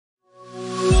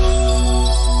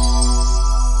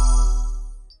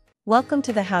Welcome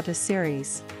to the How To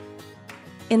series.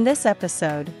 In this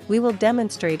episode, we will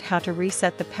demonstrate how to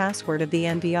reset the password of the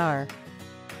NVR.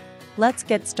 Let's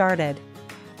get started.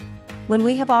 When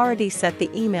we have already set the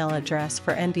email address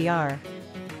for NVR,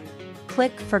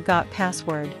 click Forgot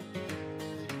Password.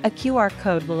 A QR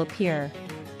code will appear.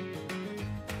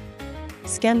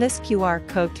 Scan this QR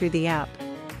code through the app.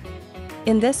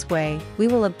 In this way, we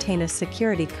will obtain a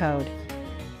security code.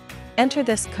 Enter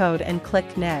this code and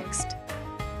click Next.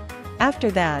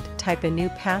 After that, type a new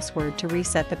password to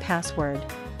reset the password.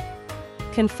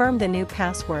 Confirm the new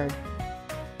password.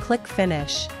 Click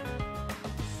Finish.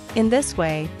 In this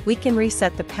way, we can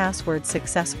reset the password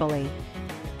successfully.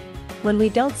 When we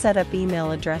don't set up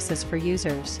email addresses for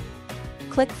users,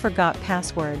 click Forgot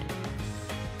Password.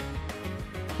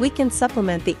 We can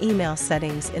supplement the email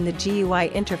settings in the GUI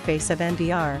interface of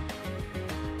NVR.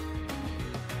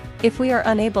 If we are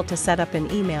unable to set up an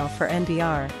email for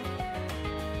NVR,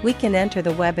 we can enter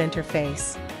the web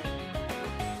interface.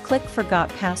 Click Forgot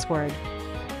Password.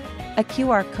 A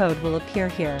QR code will appear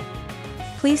here.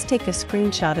 Please take a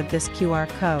screenshot of this QR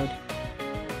code.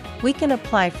 We can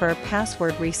apply for a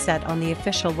password reset on the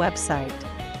official website.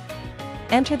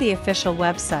 Enter the official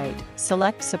website,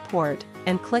 select Support,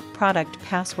 and click Product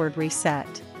Password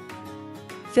Reset.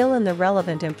 Fill in the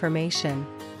relevant information.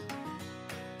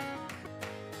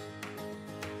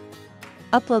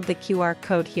 Upload the QR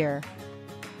code here.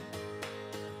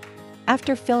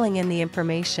 After filling in the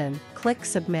information, click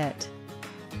Submit.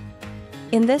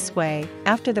 In this way,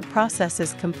 after the process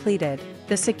is completed,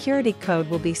 the security code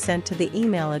will be sent to the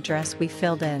email address we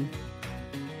filled in.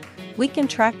 We can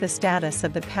track the status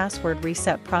of the password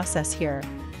reset process here.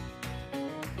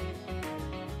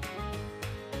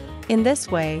 In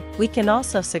this way, we can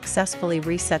also successfully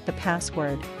reset the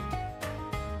password.